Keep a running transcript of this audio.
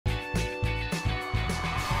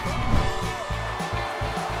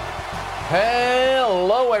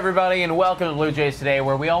Hello, everybody, and welcome to Blue Jays Today,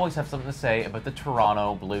 where we always have something to say about the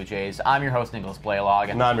Toronto Blue Jays. I'm your host, Nicholas Blaylock.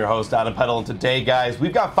 And I'm your host, Adam Peddle. And today, guys,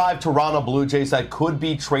 we've got 5 Toronto Blue Jays that could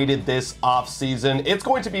be traded this offseason. It's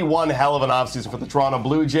going to be one hell of an offseason for the Toronto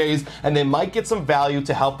Blue Jays, and they might get some value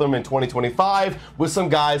to help them in 2025 with some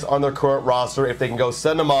guys on their current roster if they can go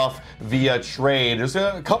send them off via trade. There's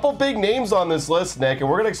a couple big names on this list, Nick, and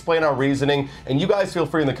we're going to explain our reasoning. And you guys feel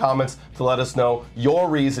free in the comments to let us know your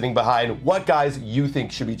reasoning behind what guys you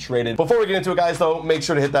think should be traded. Before we get into it, guys, though, make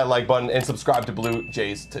sure to hit that like button and subscribe to Blue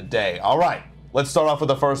Jays Today. All right, let's start off with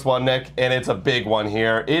the first one, Nick, and it's a big one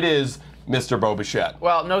here. It is Mr. Bichette.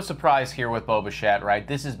 Well, no surprise here with Bichette, right?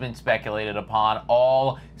 This has been speculated upon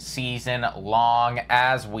all season long.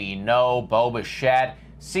 As we know, Bichette,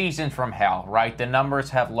 season from hell, right? The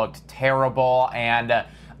numbers have looked terrible, and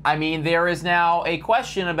I mean, there is now a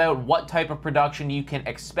question about what type of production you can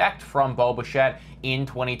expect from Bichette in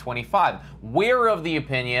 2025. We're of the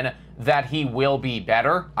opinion that he will be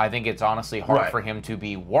better. I think it's honestly hard for him to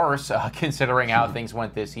be worse, considering how things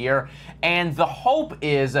went this year. And the hope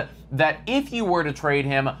is that if you were to trade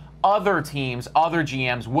him, other teams, other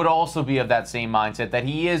GMs would also be of that same mindset, that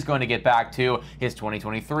he is going to get back to his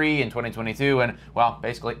 2023 and 2022 and, well,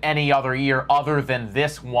 basically any other year other than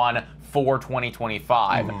this one for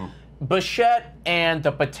 2025. Bichette and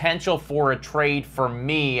the potential for a trade for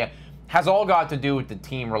me has all got to do with the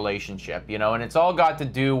team relationship, you know, and it's all got to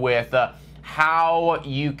do with how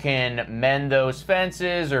you can mend those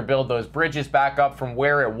fences or build those bridges back up from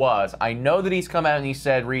where it was. I know that he's come out and he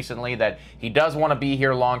said recently that he does want to be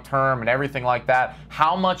here long term and everything like that.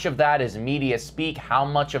 How much of that is media speak? How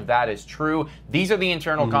much of that is true? These are the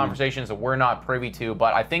internal conversations that we're not privy to,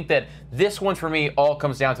 but I think that this one for me all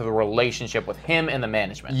comes down to the relationship with him and the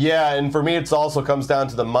management. Yeah, and for me it also comes down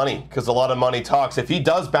to the money, because a lot of money talks. If he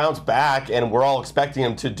does bounce back, and we're all expecting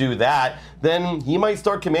him to do that, then he might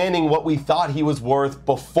start commanding what we thought he was worth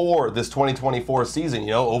before this 2024 season, you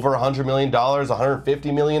know, over $100 million,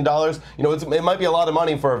 $150 million. You know, it might be a lot of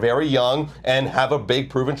money for a very young and have a big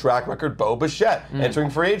proven track record Bichette entering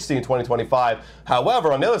free agency in 2025.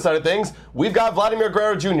 However, on the other side of things, we've got Vladimir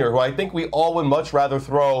Guerrero Jr., who I think we all would much rather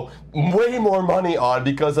throw way more money on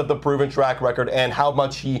because of the proven track record and how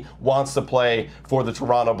much he wants to play for the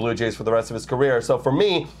Toronto Blue Jays for the rest of his career. So for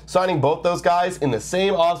me, signing both those guys in the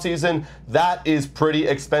same offseason, that is pretty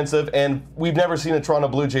expensive, and we've never seen a Toronto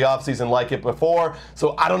Blue Jay offseason like it before,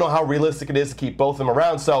 so I don't know how realistic it is to keep both of them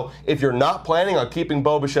around. So if you're not planning on keeping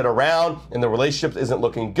Bichette around and the relationship isn't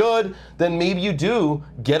looking good, then maybe you do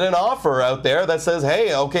get an offer out there that says,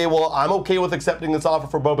 hey, okay, well, I'm okay with accepting this offer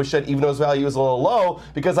for Bichette even though his value is a little low,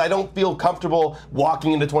 because I don't feel comfortable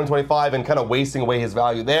walking into 2025 and kind of wasting away his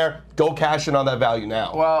value there. Go cash in on that value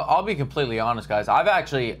now. Well, I'll be completely honest, guys.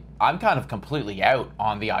 I'm kind of completely out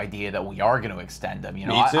on the idea that we are going to extend him. You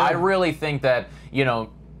know, I really think that, you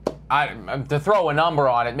know, to throw a number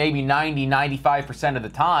on it, maybe 90-95% of the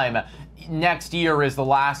time, next year is the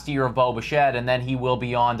last year of Bichette, and then he will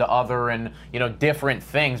be on to other and, you know, different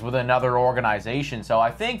things with another organization. So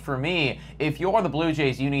I think for me, if you're the Blue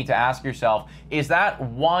Jays, you need to ask yourself, is that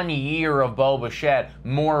 1 year of Bichette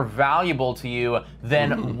more valuable to you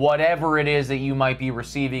than whatever it is that you might be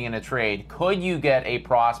receiving in a trade? Could you get a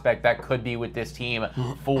prospect that could be with this team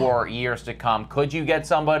for years to come? Could you get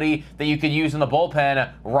somebody that you could use in the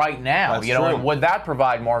bullpen right now? That's you know, true. and would that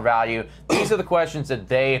provide more value? These are the questions that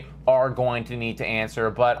they are going to need to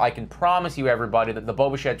answer, but I can promise you, everybody, that the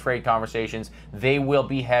Bichette trade conversations, they will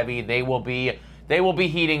be heavy. They will be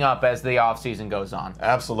heating up as the offseason goes on.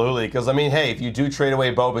 Absolutely, because, I mean, hey, if you do trade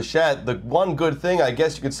away Bichette, the one good thing I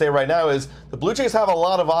guess you could say right now is the Blue Jays have a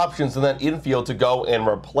lot of options in that infield to go and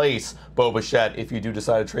replace Bichette if you do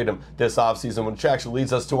decide to trade him this offseason, which actually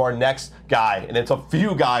leads us to our next guy. And it's a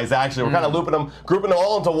few guys, actually. We're kind of grouping them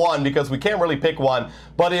all into one because we can't really pick one,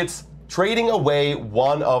 but it's trading away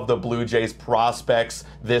one of the Blue Jays prospects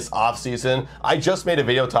this offseason. I just made a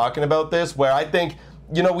video talking about this where I think,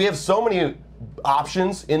 you know, we have so many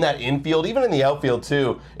options in that infield, even in the outfield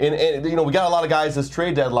too. And you know, we got a lot of guys this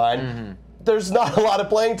trade deadline. There's not a lot of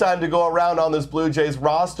playing time to go around on this Blue Jays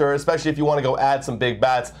roster, especially if you want to go add some big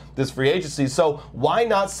bats this free agency. So why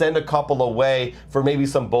not send a couple away for maybe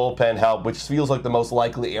some bullpen help, which feels like the most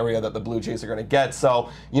likely area that the Blue Jays are going to get. So,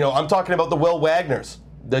 you know, I'm talking about the Will Wagners,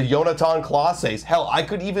 the Jonathan Clases. Hell, I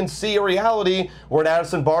could even see a reality where an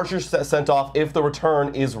Addison Barger's sent off if the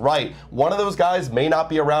return is right. One of those guys may not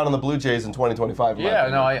be around on the Blue Jays in 2025. Yeah,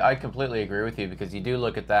 no, I completely agree with you, because you do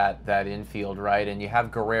look at that infield, right, and you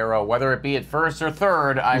have Guerrero, whether it be at first or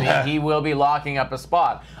third, I mean, he will be locking up a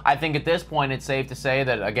spot. I think at this point it's safe to say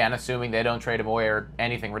that, again, assuming they don't trade him away or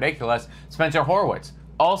anything ridiculous, Spencer Horwitz,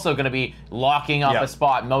 also going to be locking up a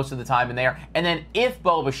spot most of the time in there. And then if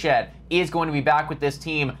Bo Bichette is going to be back with this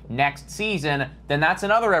team next season, then that's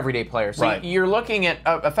another everyday player. So you're looking at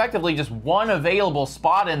effectively just one available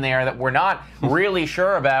spot in there that we're not really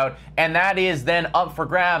sure about, and that is then up for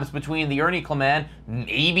grabs between the Ernie Clement,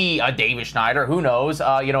 maybe a Davis Schneider, who knows,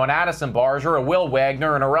 an Addison Barger, a Will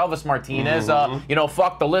Wagner, and a Relvis Martinez.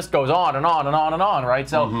 Fuck, the list goes on and on and on and on, right?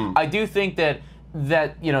 So I do think that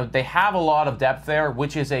they have a lot of depth there,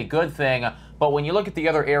 which is a good thing. But when you look at the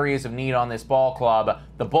other areas of need on this ball club,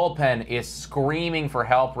 the bullpen is screaming for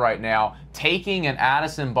help right now. Taking an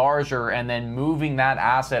Addison Barger and then moving that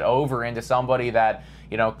asset over into somebody that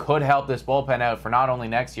could help this bullpen out for not only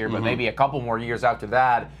next year, but maybe a couple more years after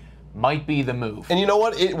that, might be the move. And you know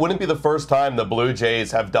what? It wouldn't be the first time the Blue Jays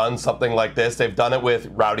have done something like this. They've done it with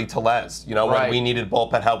Rowdy Tellez. When we needed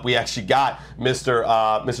bullpen help, we actually got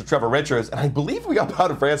Mr. Trevor Richards, and I believe we got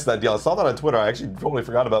Powder France in that deal. I saw that on Twitter. I actually totally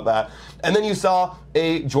forgot about that. And then you saw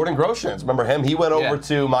a Jordan Groshans. Remember him? He went over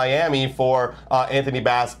to Miami for Anthony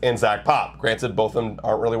Bass and Zach Pop. Granted, both of them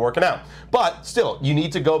aren't really working out. But still, you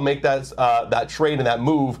need to go make that trade and that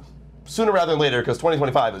move sooner rather than later, because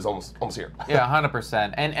 2025 is almost here. Yeah,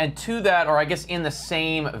 100%. And to that, or I guess in the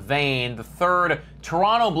same vein, the third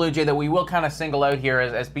Toronto Blue Jay that we will kind of single out here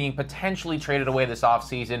as being potentially traded away this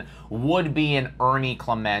offseason would be an Ernie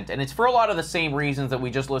Clement. And it's for a lot of the same reasons that we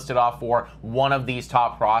just listed off for one of these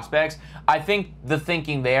top prospects. I think the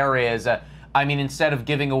thinking there is, instead of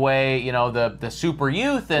giving away, the super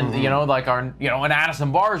youth and, an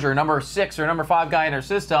Addison Barger, number 6 or number 5 guy in our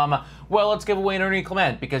system, well, let's give away an Ernie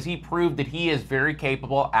Clement because he proved that he is very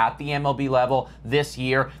capable at the MLB level this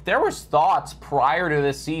year. There was thoughts prior to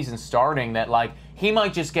this season starting that, he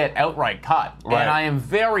might just get outright cut. Right. And I am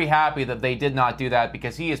very happy that they did not do that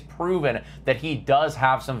because he has proven that he does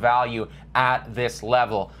have some value at this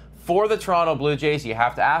level. For the Toronto Blue Jays, you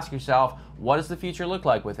have to ask yourself, what does the future look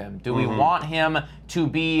like with him? Do we want him to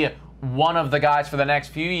be one of the guys for the next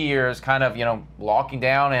few years, kind of, locking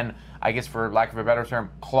down and, I guess for lack of a better term,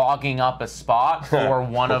 clogging up a spot for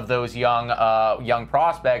one of those young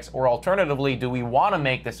prospects? Or alternatively, do we want to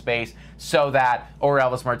make the space so that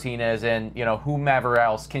Relvis Martinez and whomever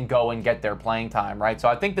else can go and get their playing time, right? So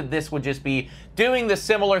I think that this would just be doing the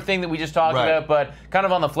similar thing that we just talked about, but kind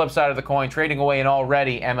of on the flip side of the coin, trading away an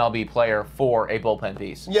already MLB player for a bullpen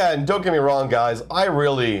piece. Yeah, and don't get me wrong, guys. I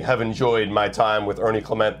really have enjoyed my time with Ernie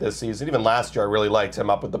Clement this season. Even last year, I really liked him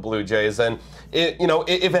up with the Blue Jays. And,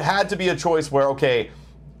 if it had to be a choice where, okay,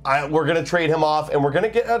 we're going to trade him off and we're going to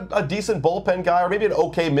get a decent bullpen guy or maybe an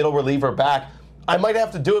okay middle reliever back, I might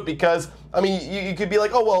have to do it because, you could be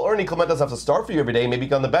like, oh, well, Ernie Clement doesn't have to start for you every day,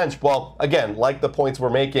 maybe on the bench. Well, again, like the points we're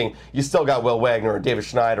making, you still got Will Wagner and David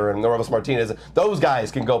Schneider and Relvis Martinez. Those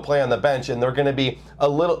guys can go play on the bench, and they're going to be a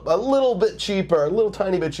little bit cheaper, a little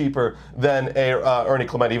tiny bit cheaper than Ernie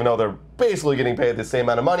Clement, even though they're basically getting paid the same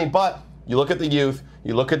amount of money. But you look at the youth,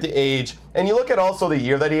 you look at the age, and you look at also the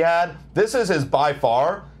year that he had. This is his, by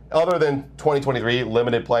far, other than 2023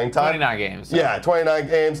 limited playing time. 29 games. So. Yeah, 29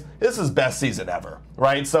 games. This is best season ever,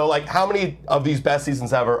 right? So, how many of these best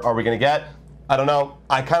seasons ever are we going to get? I don't know.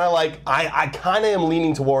 I kind of am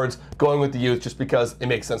leaning towards going with the youth just because it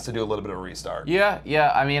makes sense to do a little bit of a restart. Yeah.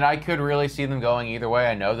 I could really see them going either way.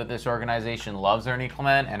 I know that this organization loves Ernie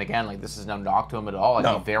Clement, and again, this is no knock to him at all.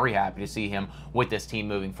 I'd be very happy to see him with this team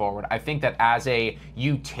moving forward. I think that as a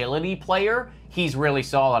utility player, he's really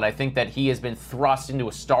solid. I think that he has been thrust into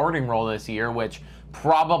a starting role this year, which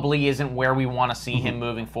probably isn't where we want to see him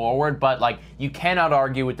moving forward, but you cannot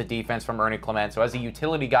argue with the defense from Ernie Clement. So as a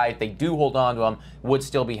utility guy, if they do hold on to him, would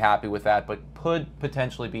still be happy with that, but could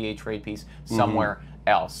potentially be a trade piece somewhere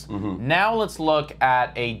else. Now let's look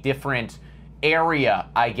at a different area,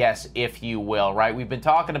 I guess, if you will, right? We've been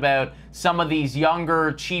talking about some of these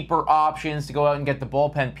younger, cheaper options to go out and get the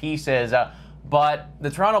bullpen pieces. But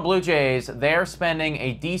the Toronto Blue Jays, they're spending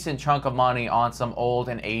a decent chunk of money on some old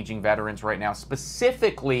and aging veterans right now,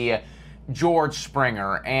 specifically George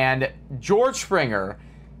Springer. And George Springer,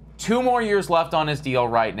 2 more years left on his deal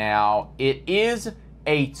right now. It is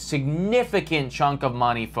a significant chunk of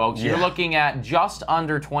money, folks. You're looking at just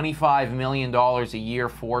under $25 million a year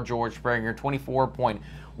for George Springer,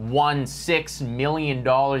 $24.16 million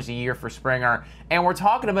a year for Springer. And we're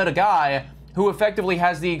talking about a guy who effectively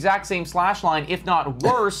has the exact same slash line, if not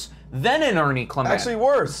worse, than an Ernie Clement. Actually,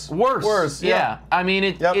 worse. Worse, yeah.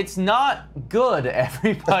 It's not good,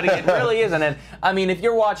 everybody. It really isn't. And, if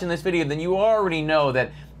you're watching this video, then you already know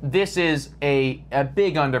that this is a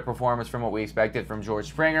big underperformance from what we expected from George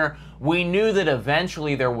Springer. We knew that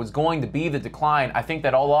eventually there was going to be the decline. I think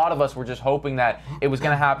that a lot of us were just hoping that it was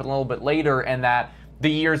going to happen a little bit later and that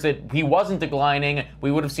the years that he wasn't declining,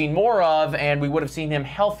 we would have seen more of, and we would have seen him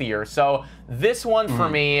healthier. So this one for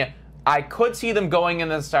me, I could see them going in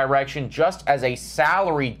this direction just as a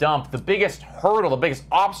salary dump. The biggest hurdle, the biggest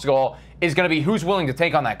obstacle is going to be who's willing to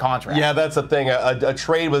take on that contract. Yeah, that's the thing. A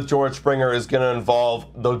trade with George Springer is going to involve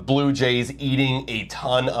the Blue Jays eating a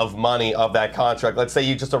ton of money of that contract. Let's say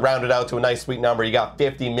you just round it out to a nice sweet number. You got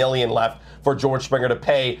 $50 million left for George Springer to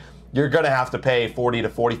pay. You're going to have to pay 40 to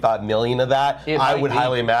 45 million of that. I would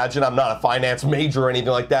highly imagine. I'm not a finance major or anything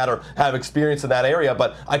like that or have experience in that area,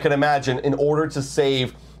 but I could imagine in order to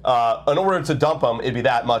save in order to dump him, it'd be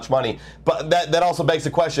that much money. But that also begs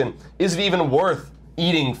the question, is it even worth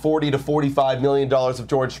eating $40 to $45 million of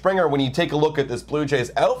George Springer? When you take a look at this Blue Jays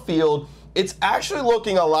outfield, it's actually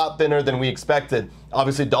looking a lot thinner than we expected.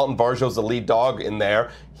 Obviously, Dalton Varsho's the lead dog in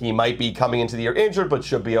there. He might be coming into the year injured, but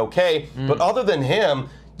should be okay. But other than him,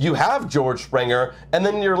 you have George Springer, and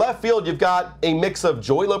then in your left field, you've got a mix of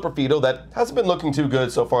Joey Loperfido that hasn't been looking too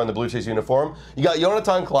good so far in the Blue Jays uniform. You got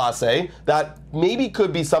Jonathan Clase, that maybe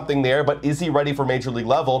could be something there, but is he ready for major league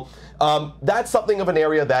level? That's something of an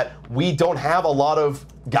area that we don't have a lot of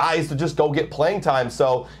guys to just go get playing time.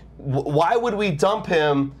 So why would we dump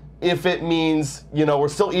him if it means, we're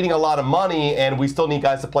still eating a lot of money and we still need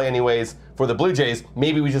guys to play anyways for the Blue Jays?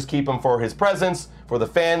 Maybe we just keep him for his presence, for the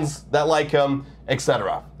fans that like him,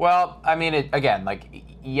 etc. Well, I mean,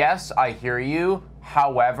 yes, I hear you.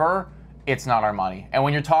 However, it's not our money. And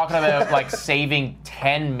when you're talking about saving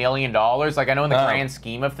 $10 million, I know in the grand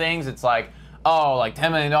scheme of things, it's $10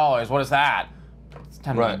 million, what is that?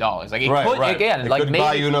 $10 million. It could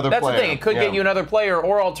buy you another that's player. The thing. It could get you another player,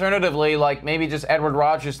 or alternatively, maybe just Edward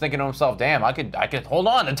Rogers thinking to himself, "Damn, I could hold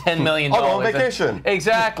on to $10 million." I'll go on vacation.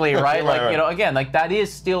 Exactly, right? That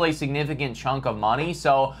is still a significant chunk of money.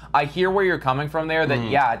 So I hear where you're coming from there. That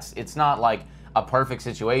it's not like a perfect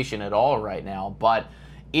situation at all right now, but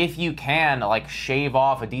if you can shave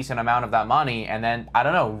off a decent amount of that money and then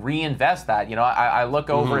reinvest that. I look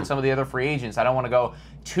over at some of the other free agents. I don't want to go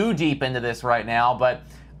too deep into this right now, but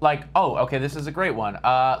this is a great one.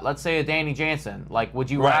 Let's say a Danny Jansen.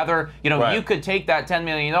 Would you rather, you could take that $10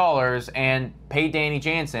 million and pay Danny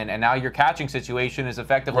Jansen, and now your catching situation is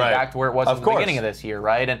effectively back to where it was at the beginning of this year,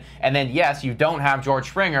 right? And then, yes, you don't have George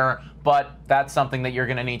Springer, but that's something that you're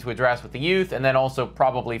going to need to address with the youth, and then also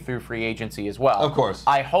probably through free agency as well. Of course.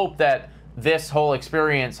 I hope that this whole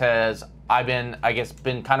experience has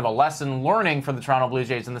been kind of a lesson learning for the Toronto Blue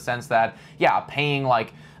Jays in the sense that, paying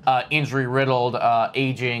injury-riddled,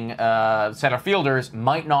 aging center fielders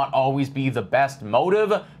might not always be the best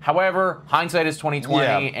motive. However, hindsight is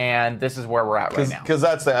 20/20, and this is where we're at right now. Because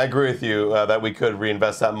I agree with you that we could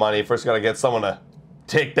reinvest that money. First, got to get someone to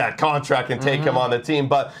take that contract and take him on the team.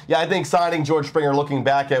 But I think signing George Springer, looking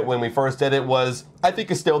back at when we first did it, I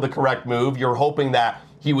think is still the correct move. You're hoping that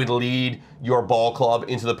he would lead your ball club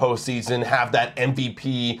into the postseason, have that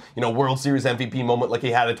MVP, World Series MVP moment like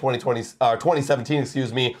he had in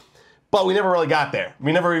 2017, But we never really got there.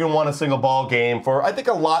 We never even won a single ball game for, I think,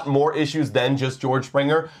 a lot more issues than just George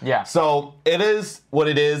Springer. Yeah. So it is what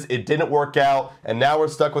it is. It didn't work out, and now we're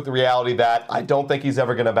stuck with the reality that I don't think he's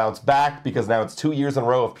ever going to bounce back because now it's 2 years in a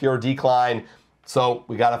row of pure decline. So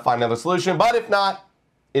we got to find another solution. But if not,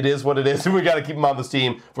 it is what it is, and we got to keep him on this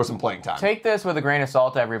team for some playing time. Take this with a grain of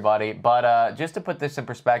salt, everybody. But just to put this in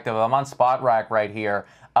perspective, I'm on Spot Rack right here.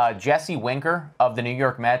 Jesse Winker of the New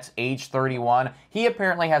York Mets, age 31. He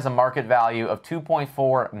apparently has a market value of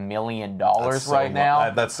 $2.4 million right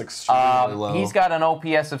now. That's extremely low. He's got an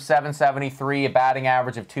OPS of 773, a batting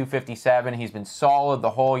average of 257. He's been solid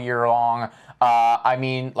the whole year long.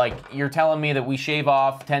 You're telling me that we shave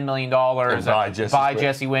off $10 million and buy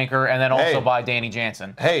Jesse Winker and then also buy Danny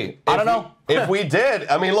Jansen. Hey, I don't know. If we did,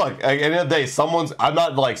 look, at the end of the day, I'm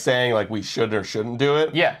not saying we should or shouldn't do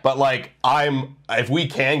it. Yeah. But if we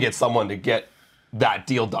can get someone to get that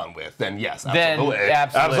deal done with, then yes, absolutely.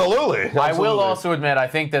 Absolutely. I will also admit, I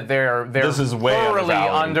think that they're thoroughly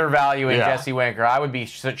undervaluing Jesse Winker. I would be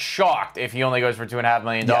shocked if he only goes for $2.5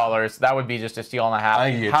 million. That would be just a steal and a half.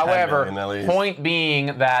 However, point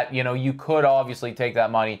being that you could obviously take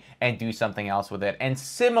that money and do something else with it. And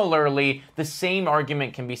similarly, the same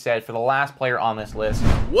argument can be said for the last player on this list.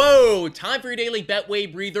 Whoa! Time for your daily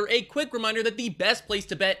Betway breather. A quick reminder that the best place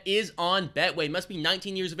to bet is on Betway. Must be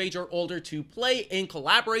 19 years of age or older to play. In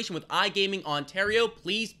collaboration with iGaming Ontario,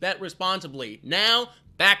 please bet responsibly. Now,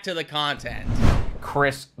 back to the content.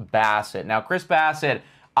 Chris Bassitt. Now, Chris Bassitt,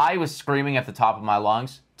 I was screaming at the top of my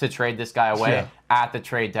lungs to trade this guy away at the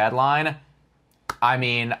trade deadline.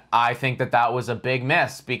 I think that was a big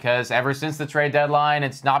miss because ever since the trade deadline,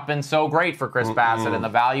 it's not been so great for Chris Bassitt, and the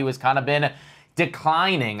value has kind of been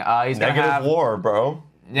declining. He's going to Negative have WAR, bro.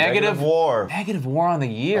 Negative WAR. Negative WAR on the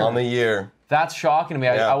year. On the year. That's shocking to me.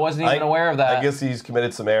 Yeah. I wasn't even aware of that. I guess he's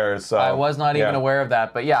committed some errors. So I was not even aware of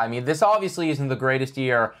that. But yeah, I mean, this obviously isn't the greatest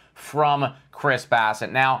year from Chris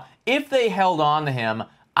Bassitt. Now, if they held on to him,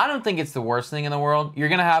 I don't think it's the worst thing in the world. You're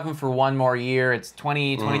going to have him for one more year. It's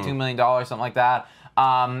 $22 million, something like that.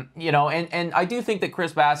 You know, and I do think that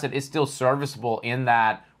Chris Bassitt is still serviceable in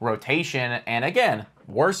that rotation. And again,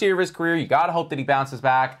 worst year of his career. You got to hope that he bounces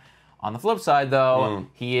back. On the flip side, though,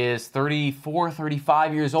 he is 34,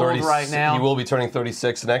 35 years old right now. He will be turning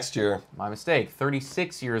 36 next year. My mistake.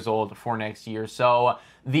 36 years old for next year. So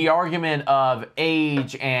the argument of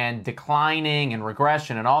age and declining and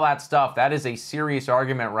regression and all that stuff, that is a serious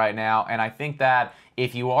argument right now. And I think that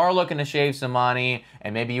if you are looking to shave some money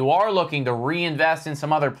and maybe you are looking to reinvest in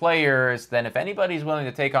some other players, then if anybody's willing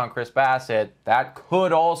to take on Chris Bassitt, that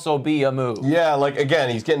could also be a move. Yeah, like again,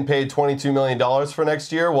 he's getting paid $22 million for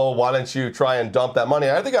next year. Well, why don't you try and dump that money?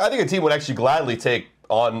 I think a team would actually gladly take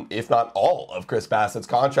on, if not all, of Chris Bassitt's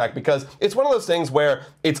contract, because it's one of those things where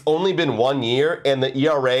it's only been 1 year and the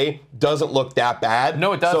ERA doesn't look that bad.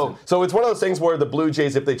 No, it doesn't. So it's one of those things where the Blue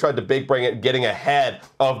Jays, if they tried to big bring it, getting ahead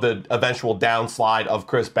of the eventual downslide of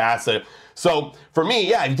Chris Bassitt. So for me,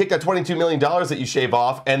 yeah, you take that $22 million that you shave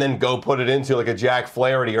off and then go put it into like a Jack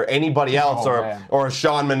Flaherty or anybody else, or a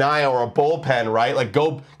Sean Manaea or a bullpen, right? Like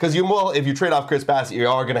go, because you will, if you trade off Chris Bassitt, you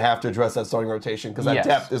are going to have to address that starting rotation because that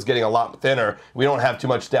depth is getting a lot thinner. We don't have too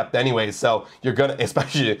much depth anyway, so you're going to,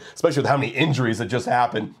 especially with how many injuries that just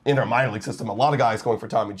happened in our minor league system, a lot of guys going for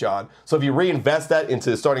Tommy John. So if you reinvest that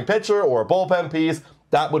into a starting pitcher or a bullpen piece,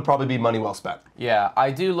 that would probably be money well spent. Yeah,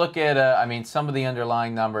 I do look at, I mean, some of the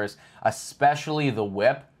underlying numbers, especially the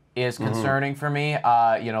WHIP is concerning for me,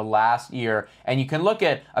 you know, last year. And you can look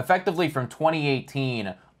at effectively from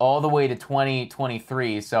 2018 all the way to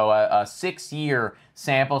 2023. So a 6-year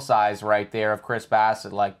sample size right there of Chris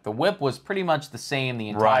Bassitt. Like the WHIP was pretty much the same the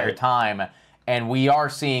entire time. And we are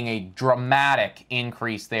seeing a dramatic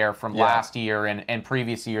increase there from last year and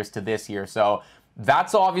previous years to this year. So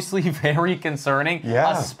that's obviously very concerning,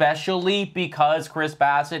 especially because Chris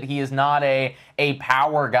Bassitt, he is not a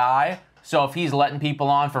power guy. So if he's letting people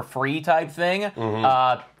on for free type thing,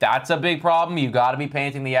 that's a big problem. You got to be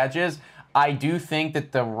painting the edges. I do think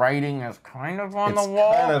that the writing is kind of on the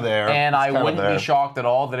wall. Kind of there. And I wouldn't be shocked at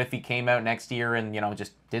all that if he came out next year and, you know,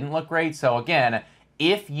 just didn't look great. So again,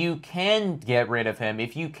 if you can get rid of him,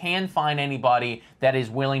 if you can find anybody that is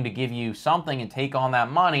willing to give you something and take on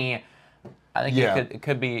that money, I think it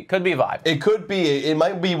could be a vibe. It could be. It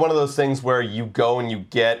might be one of those things where you go and you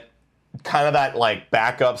get kind of that like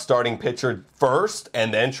backup starting pitcher first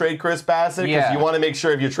and then trade Chris Bassitt because you want to make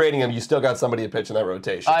sure if you're trading him, you still got somebody to pitch in that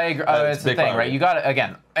rotation. I agree. That's the thing, right? You got to,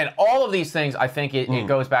 again, and all of these things, I think it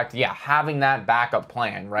goes back to, having that backup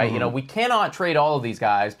plan, right? You know, we cannot trade all of these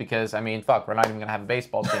guys because, I mean, fuck, we're not even going to have a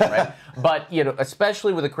baseball team, right? But, you know,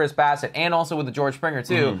 especially with the Chris Bassitt and also with the George Springer,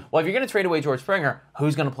 too. Well, if you're going to trade away George Springer,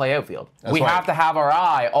 who's going to play outfield? We have to have our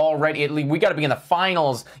eye already. We got to be in the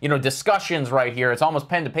finals, you know, discussions right here. It's almost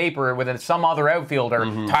pen to paper with some other outfielder,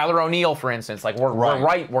 Tyler O'Neill, for instance. Like,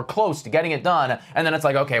 we're close to getting it done. And then it's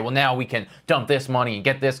like, okay, well, now we can dump this money and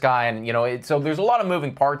get this guy. And, you know, so there's a lot of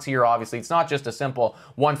moving parts here, obviously. It's not just a simple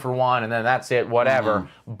 1-for-1 and then that's it, whatever.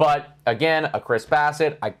 But again, a Chris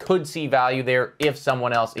Bassitt, I could see value there if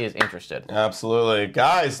someone else is interested. Absolutely.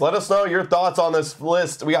 Guys, let us know your thoughts on this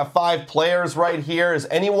list. We got 5 players right here. Is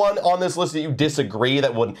anyone on this list that you disagree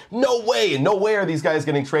that would, no way are these guys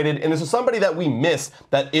getting traded? And is there somebody that we missed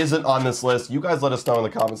that isn't on this list? You guys let us know in the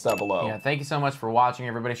comments down below. Yeah, thank you so much for watching,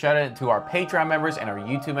 everybody. Shout out to our Patreon members and our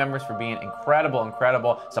YouTube members for being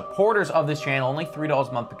incredible supporters of this channel. Only $3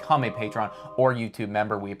 a month. Become a Patreon or YouTube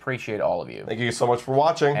member. We appreciate all of you. Thank you so much for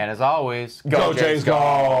watching. And as always, go Jays,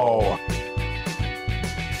 go!